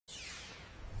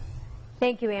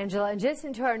Thank you, Angela. And just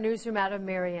into our newsroom out of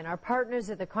Marion, our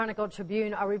partners at the Chronicle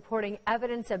Tribune are reporting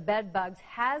evidence of bedbugs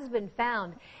has been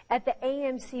found at the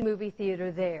AMC movie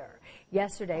theater there.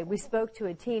 Yesterday, we spoke to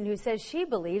a teen who says she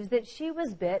believes that she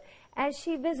was bit as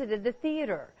she visited the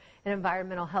theater. An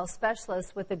environmental health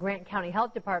specialist with the Grant County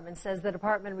Health Department says the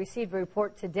department received a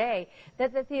report today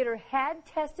that the theater had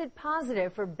tested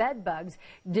positive for bedbugs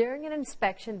during an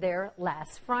inspection there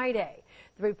last Friday.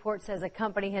 The report says a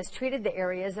company has treated the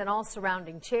areas and all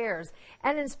surrounding chairs,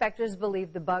 and inspectors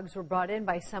believe the bugs were brought in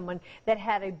by someone that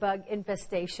had a bug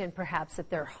infestation, perhaps at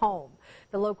their home.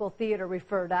 The local theater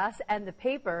referred us and the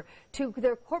paper to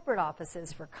their corporate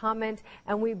offices for comment,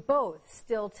 and we both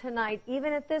still tonight,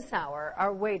 even at this hour,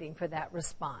 are waiting for that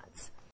response.